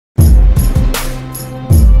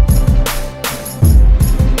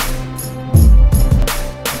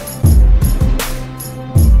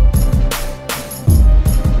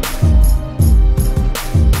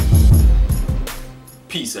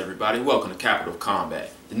everybody. Welcome to Capital of Combat.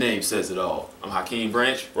 The name says it all. I'm Hakeem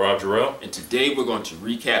Branch. Rob Jarrell. And today we're going to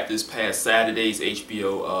recap this past Saturday's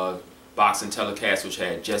HBO boxing telecast, which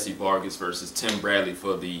had Jesse Vargas versus Tim Bradley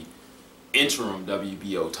for the interim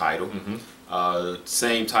WBO title.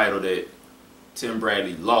 Same title that Tim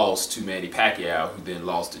Bradley lost to Manny Pacquiao, who then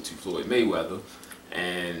lost it to Floyd Mayweather.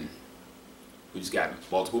 And we just got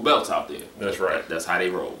multiple belts out there. That's right. That's how they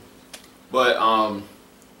roll. But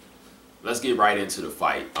let's get right into the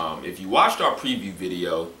fight. If you watched our preview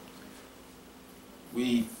video,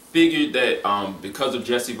 we figured that because of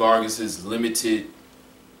Jesse Vargas's limited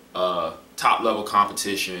top-level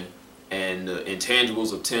competition and the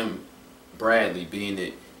intangibles of Tim Bradley, being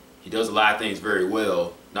that he does a lot of things very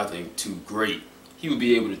well, nothing too great, he would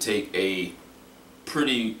be able to take a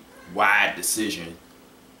pretty wide decision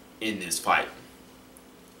in this fight.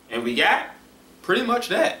 And we got pretty much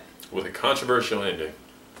that. With a controversial ending.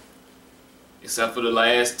 Except for the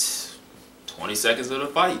last 20 seconds of the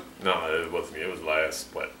fight. No, it wasn't. It was the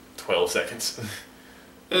last, what, 12 seconds?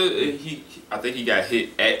 I think he got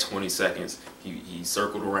hit at 20 seconds. He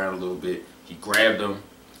circled around a little bit. He grabbed him.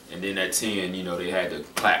 And then at 10, you know, they had to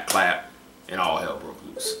clap, and all hell broke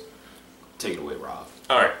loose. Take it away, Rob.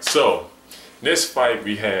 All right, so in this fight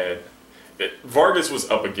we had, Vargas was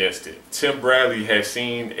up against it. Tim Bradley has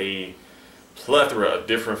seen a plethora of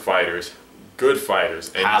different fighters, good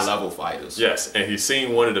fighters, and high-level fighters. Yes, and he's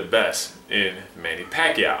seen one of the best in Manny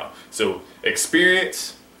Pacquiao. So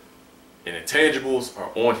experience and intangibles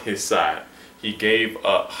are on his side. He gave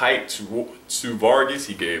up height to Vargas.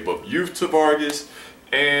 He gave up youth to Vargas.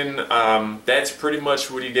 And that's pretty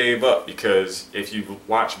much what he gave up, because if you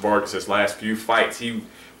watch Vargas' last few fights,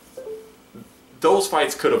 those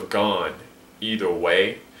fights could have gone either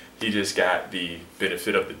way. He just got the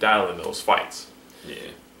benefit of the doubt in those fights. Yeah.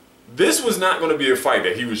 This was not going to be a fight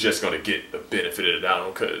that he was just going to get the benefit of the doubt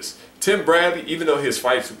on, because Tim Bradley, even though his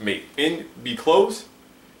fights may be close,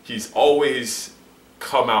 he's always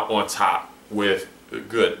come out on top with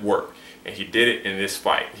good work. And he did it in this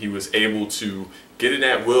fight. He was able to get in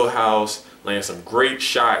that wheelhouse, land some great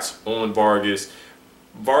shots on Vargas.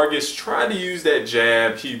 Vargas tried to use that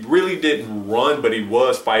jab. He really didn't run, but he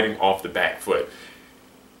was fighting off the back foot.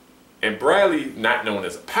 And Bradley, not known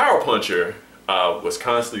as a power puncher, was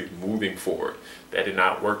constantly moving forward. That did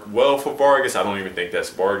not work well for Vargas. I don't even think that's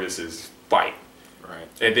Vargas's fight. Right.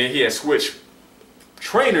 And then he had switched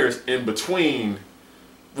trainers in between.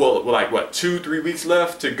 Well, like what, 2-3 weeks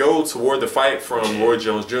left to go toward the fight from Roy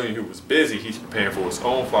Jones Jr., who was busy. He's preparing for his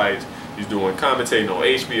own fights. He's doing commentating on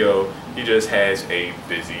HBO. He just has a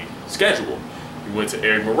busy schedule. He went to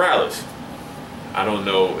Eric Morales. I don't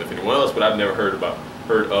know if anyone else, but I've never heard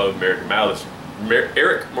of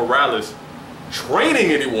Eric Morales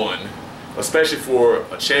training anyone, especially for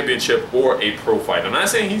a championship or a pro fight. I'm not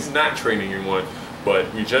saying he's not training anyone,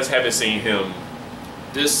 but we just haven't seen him.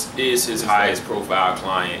 This is his highest profile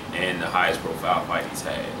client and the highest profile fight he's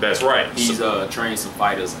had. That's right. He's trained some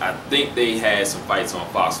fighters. I think they had some fights on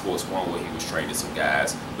Fox Sports 1 where he was training some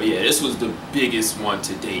guys. But yeah, this was the biggest one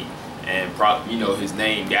to date. And probably, you know, his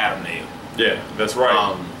name got him there. Yeah, that's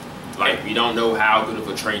right. Like, we don't know how good of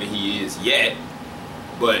a trainer he is yet,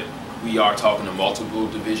 but we are talking a multiple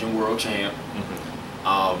division world champ.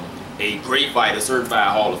 A great fighter, certified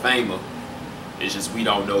Hall of Famer. It's just we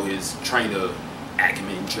don't know his trainer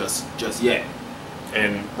acumen just yet.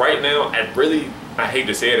 And right now, I hate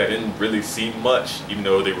to say it, I didn't really see much, even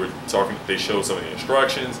though they showed some of the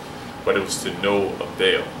instructions, but it was to no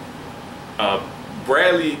avail.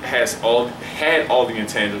 Bradley had all the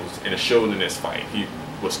intangibles, and it showed in this fight. He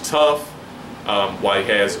was tough, while he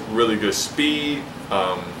has really good speed.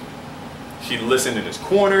 He listened in his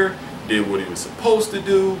corner, did what he was supposed to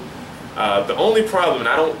do. The only problem, and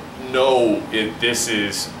I don't know if this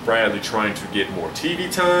is Bradley trying to get more TV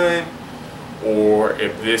time, or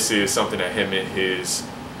if this is something that him and his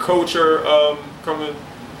coach are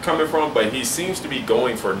coming from, but he seems to be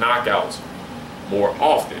going for knockouts more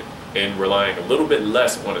often and relying a little bit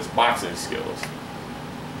less on his boxing skills.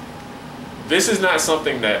 This is not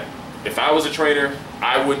something that, if I was a trainer,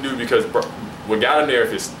 I wouldn't do, because what got him there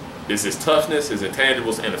is his toughness, his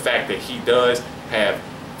intangibles, and the fact that he does have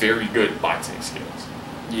very good boxing skills.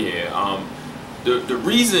 Yeah, the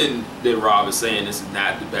reason that Rob is saying this is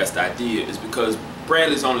not the best idea is because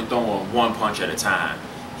Bradley's only throwing one punch at a time.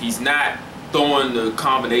 He's not throwing the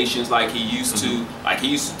combinations like he used to. Like, he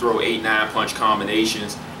used to throw 8-9 punch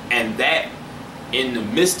combinations, and that, in the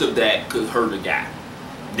midst of that, could hurt a guy.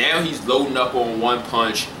 Now he's loading up on one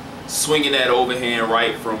punch, swinging that overhand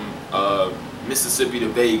right from Mississippi to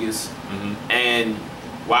Vegas, and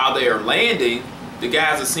while they are landing, the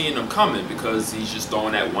guys are seeing him coming because he's just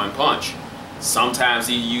throwing that one punch. Sometimes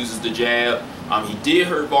he uses the jab. He did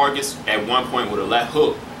hurt Vargas at one point with a left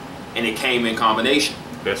hook, and it came in combination.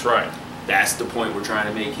 That's right. That's the point we're trying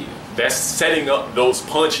to make here. That's setting up those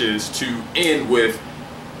punches to end with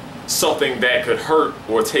something that could hurt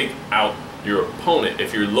or take out your opponent.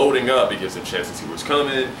 If you're loading up, it gives them chances to see what's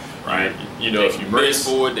coming. Right. You know, if you brace miss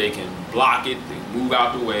forward, they can block it, they can move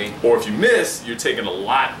out the way. Or if you miss, you're taking a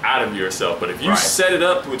lot out of yourself. But if you set it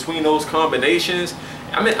up between those combinations,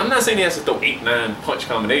 I mean, I'm not saying he has to throw 8, 9 punch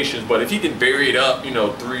combinations, but if he can vary it up, you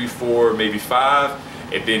know, 3, 4, maybe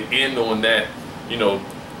 5, and then end on that, you know,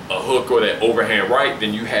 a hook or that overhand right,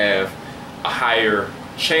 then you have a higher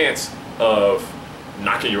chance of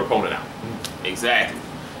knocking your opponent out. Exactly.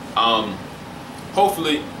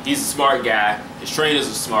 Hopefully, he's a smart guy. His trainer's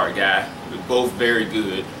a smart guy. They're both very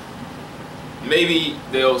good. Maybe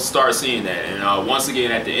they'll start seeing that. And once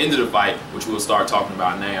again, at the end of the fight, which we'll start talking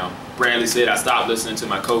about now, Bradley said, I stopped listening to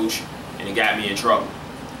my coach, and it got me in trouble.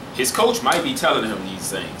 His coach might be telling him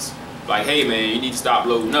these things. Like, hey, man, you need to stop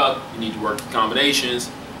loading up. You need to work the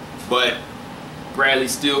combinations. But Bradley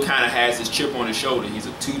still kind of has his chip on his shoulder. He's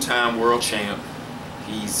a 2-time world champ.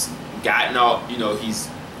 He's gotten off, you know, he's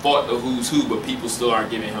fought the who's who, but people still aren't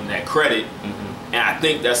giving him that credit. And I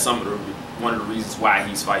think that's one of the reasons why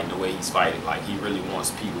he's fighting the way he's fighting. Like, he really wants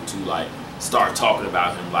people to, like, start talking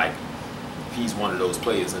about him like he's one of those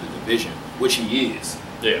players in the division, which he is.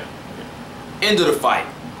 Yeah. End of the fight.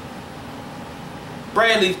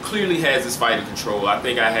 Bradley clearly has this fight in control. I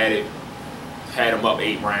think I had him up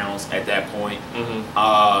 8 rounds at that point.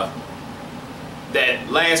 That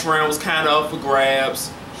last round was kind of up for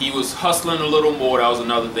grabs. He was hustling a little more. That was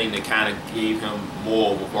another thing that kind of gave him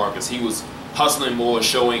more over Vargas. He was hustling more,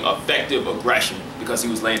 showing effective aggression because he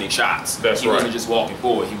was landing shots. That's he right. wasn't just walking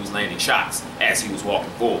forward. He was landing shots as he was walking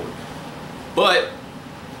forward. But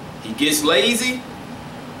he gets lazy.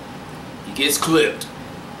 He gets clipped.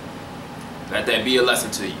 Let that be a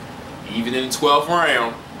lesson to you. Even in the 12th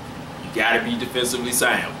round, you got to be defensively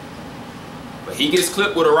sound. But he gets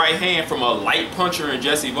clipped with a right hand from a light puncher in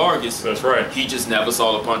Jesse Vargas. That's right. He just never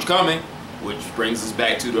saw the punch coming, which brings us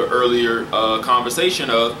back to the earlier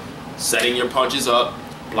conversation of setting your punches up,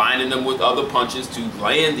 blinding them with other punches to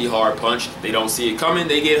land the hard punch. They don't see it coming,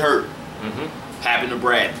 they get hurt. Happened to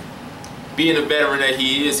Brad. Being a veteran that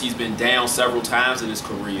he is, he's been down several times in his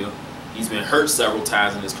career. He's been hurt several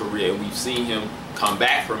times in his career, and we've seen him come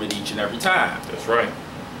back from it each and every time. That's right.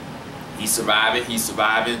 He's surviving, he's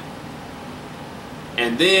surviving.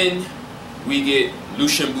 And then we get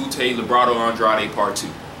Lucian Bute, Librado Andrade Part 2.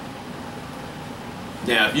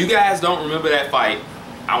 Now, if you guys don't remember that fight,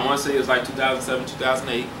 I want to say it was like 2007,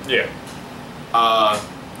 2008. Yeah.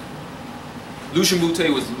 Lucian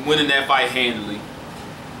Bute was winning that fight handily.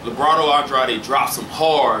 Librado Andrade drops him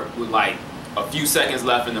hard with like a few seconds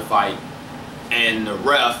left in the fight, and the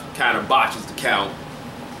ref kind of botches the count,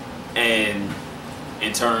 and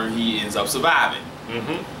in turn he ends up surviving.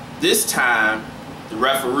 This time the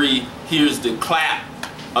referee hears the clap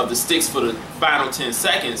of the sticks for the final 10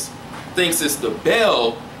 seconds, thinks it's the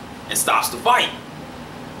bell, and stops the fight.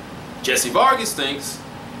 Jesse Vargas thinks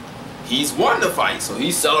he's won the fight, so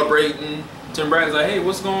he's celebrating. Tim Bradley's like, hey,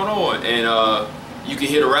 what's going on? And you can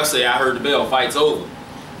hear the ref say, I heard the bell, fight's over.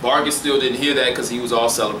 Vargas still didn't hear that because he was all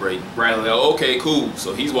celebrating. Bradley, like, okay, cool.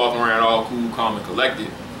 So he's walking around all cool, calm, and collected.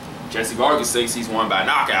 Jesse Vargas thinks he's won by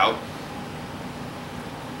knockout.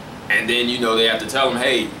 And then, you know, they have to tell him,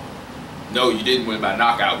 hey, no, you didn't win by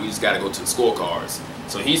knockout. We just got to go to the scorecards.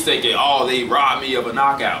 So he's thinking, oh, they robbed me of a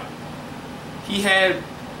knockout. He had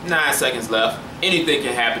 9 seconds left. Anything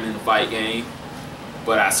can happen in the fight game.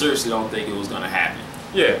 But I seriously don't think it was going to happen.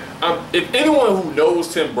 Yeah. If anyone who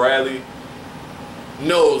knows Tim Bradley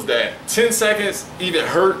knows that 10 seconds even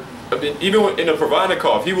hurt, even in a provider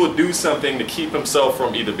cough, he will do something to keep himself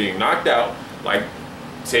from either being knocked out, like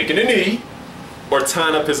taking a knee, or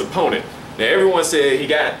tying up his opponent. Now, everyone said he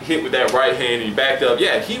got hit with that right hand and he backed up.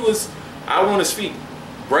 Yeah, he was out on his feet.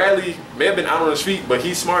 Bradley may have been out on his feet, but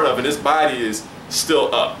he's smart enough and his body is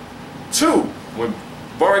still up. 2, when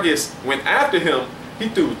Vargas went after him, he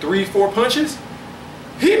threw 3, 4 punches.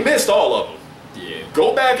 He missed all of them. Yeah.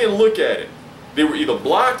 Go back and look at it. They were either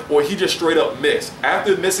blocked or he just straight up missed.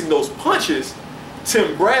 After missing those punches,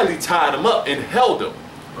 Tim Bradley tied him up and held him.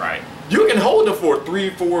 Right. You can hold him for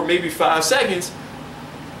 3, 4, maybe 5 seconds.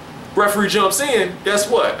 Referee jumps in. Guess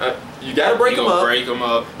what? You got to break him up. Break him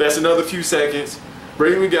up. That's another few seconds.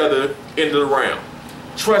 Bring them together. End of the round.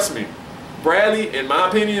 Trust me, Bradley, in my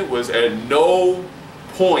opinion, was at no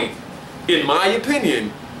point, in my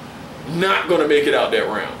opinion, not going to make it out that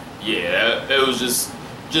round. Yeah, it was just,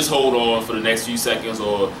 just hold on for the next few seconds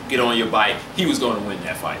or get on your bike, he was going to win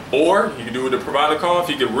that fight. Or he could do it to Provodnikov.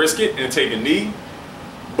 He could risk it and take a knee.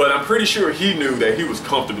 But I'm pretty sure he knew that he was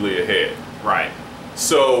comfortably ahead. Right.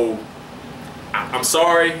 So I'm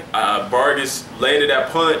sorry, Vargas landed that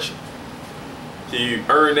punch. He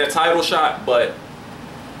earned that title shot, but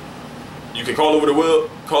you can call it what it will,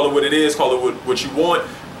 call it what it is, call it what you want.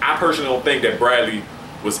 I personally don't think that Bradley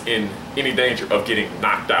was in any danger of getting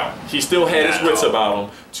knocked out. He still had his wits about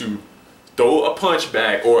him to throw a punch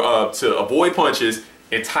back or to avoid punches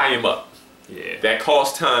and tie him up. Yeah. That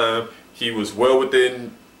cost time. He was well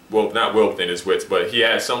within, well, not well within his wits, but he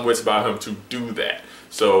had some wits about him to do that.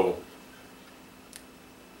 So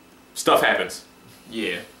stuff happens.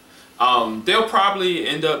 Yeah. They'll probably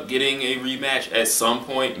end up getting a rematch at some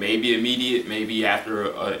point, maybe immediate, maybe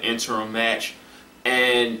after an interim match,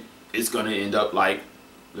 and it's going to end up like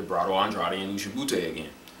Liberado Andrade and Lucian Bute again,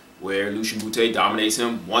 where Lucian Bute dominates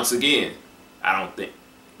him once again. I don't think,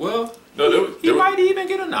 well, no, he might even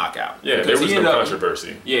get a knockout. Yeah, there was no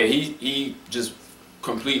controversy. Yeah, he just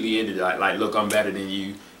completely ended it. Like, look, I'm better than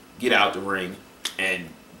you. Get out the ring, and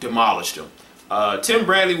demolished him. Tim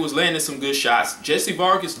Bradley was landing some good shots. Jesse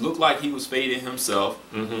Vargas looked like he was fading himself.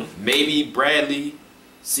 Maybe Bradley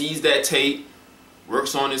sees that tape,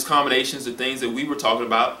 works on his combinations, the things that we were talking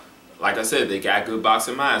about. Like I said, they got good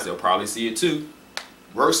boxing minds. They'll probably see it too.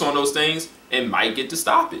 Works on those things and might get the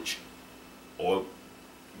stoppage. Or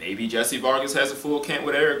maybe Jesse Vargas has a full camp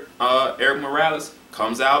with Eric Morales,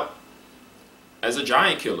 comes out as a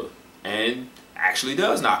giant killer and actually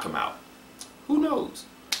does knock him out. Who knows?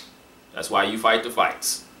 That's why you fight the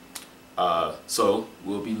fights. So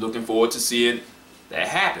we'll be looking forward to seeing that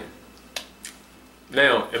happen.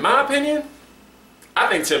 Now, in my opinion, I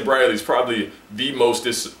think Tim Bradley's probably the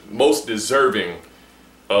most deserving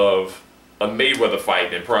of a Mayweather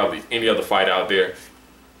fight than probably any other fight out there,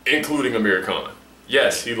 including Amir Khan.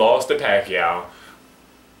 Yes, he lost to Pacquiao.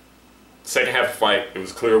 Second half of the fight, it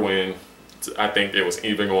was a clear win. I think it was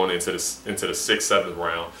even going into the 6th, 7th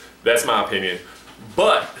round. That's my opinion.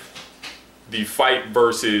 But the fight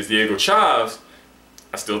versus Diego Chaves,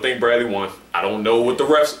 I still think Bradley won. I don't know what the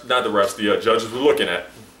refs, not the refs, the judges were looking at.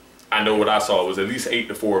 I know what I saw was at least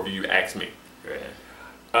 8-4 if you ask me.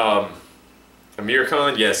 Yeah. Amir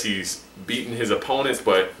Khan, yes, he's beaten his opponents,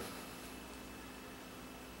 but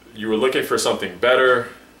you were looking for something better.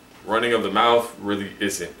 Running of the mouth really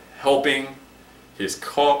isn't helping his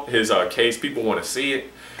case. People want to see it.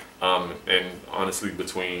 And honestly,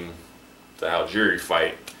 between the Algieri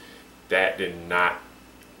fight, that did not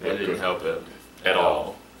didn't help him at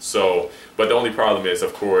all. So, but the only problem is,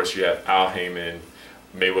 of course, you have Al Heyman,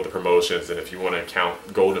 Mayweather Promotions, and if you want to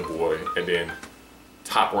count Golden Boy, and then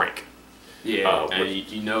Top Rank. Yeah, and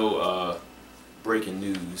you know, breaking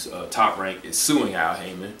news, Top Rank is suing Al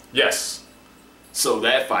Heyman. Yes. So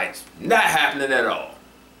that fight's not happening at all.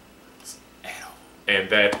 And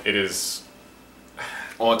that it is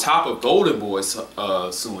on top of Golden Boy suing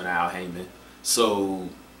Al Heyman. So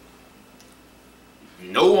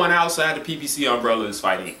no one outside the PPC umbrella is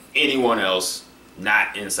fighting anyone else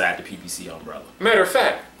not inside the PPC umbrella. Matter of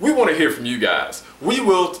fact, we want to hear from you guys. We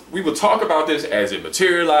will talk about this as it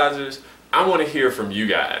materializes. I want to hear from you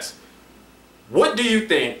guys. What do you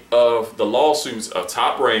think of the lawsuits of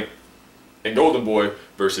Top Rank and Golden Boy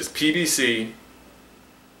versus PBC?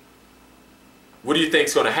 What do you think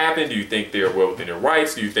is going to happen? Do you think they're well within their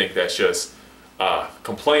rights? Do you think that's just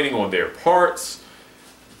complaining on their parts?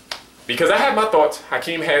 Because I have my thoughts.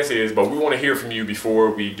 Hakeem has his, but we want to hear from you before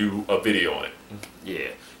we do a video on it. Yeah.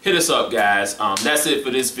 Hit us up, guys. That's it for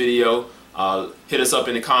this video. Hit us up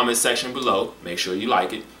in the comment section below. Make sure you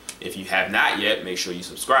like it. If you have not yet, make sure you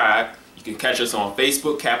subscribe. You can catch us on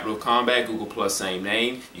Facebook, Capital of Combat, Google+, same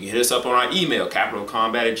name. You can hit us up on our email,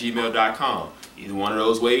 capitalofcombat@gmail.com. Either one of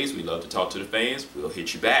those ways, we love to talk to the fans. We'll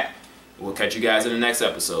hit you back. And we'll catch you guys in the next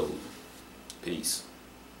episode. Peace.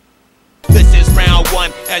 This is round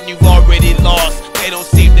one, and you've already lost. They don't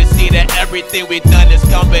seem to see that everything we've done is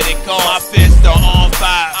coming and cost. My fists are on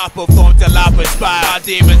fire. I perform till I perspire. My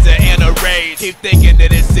demons are in a rage. Keep thinking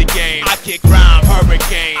that it's a game. I kick rhyme,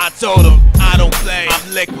 hurricane. I told them I don't play.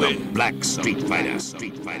 I'm liquid. Black Street Fighter.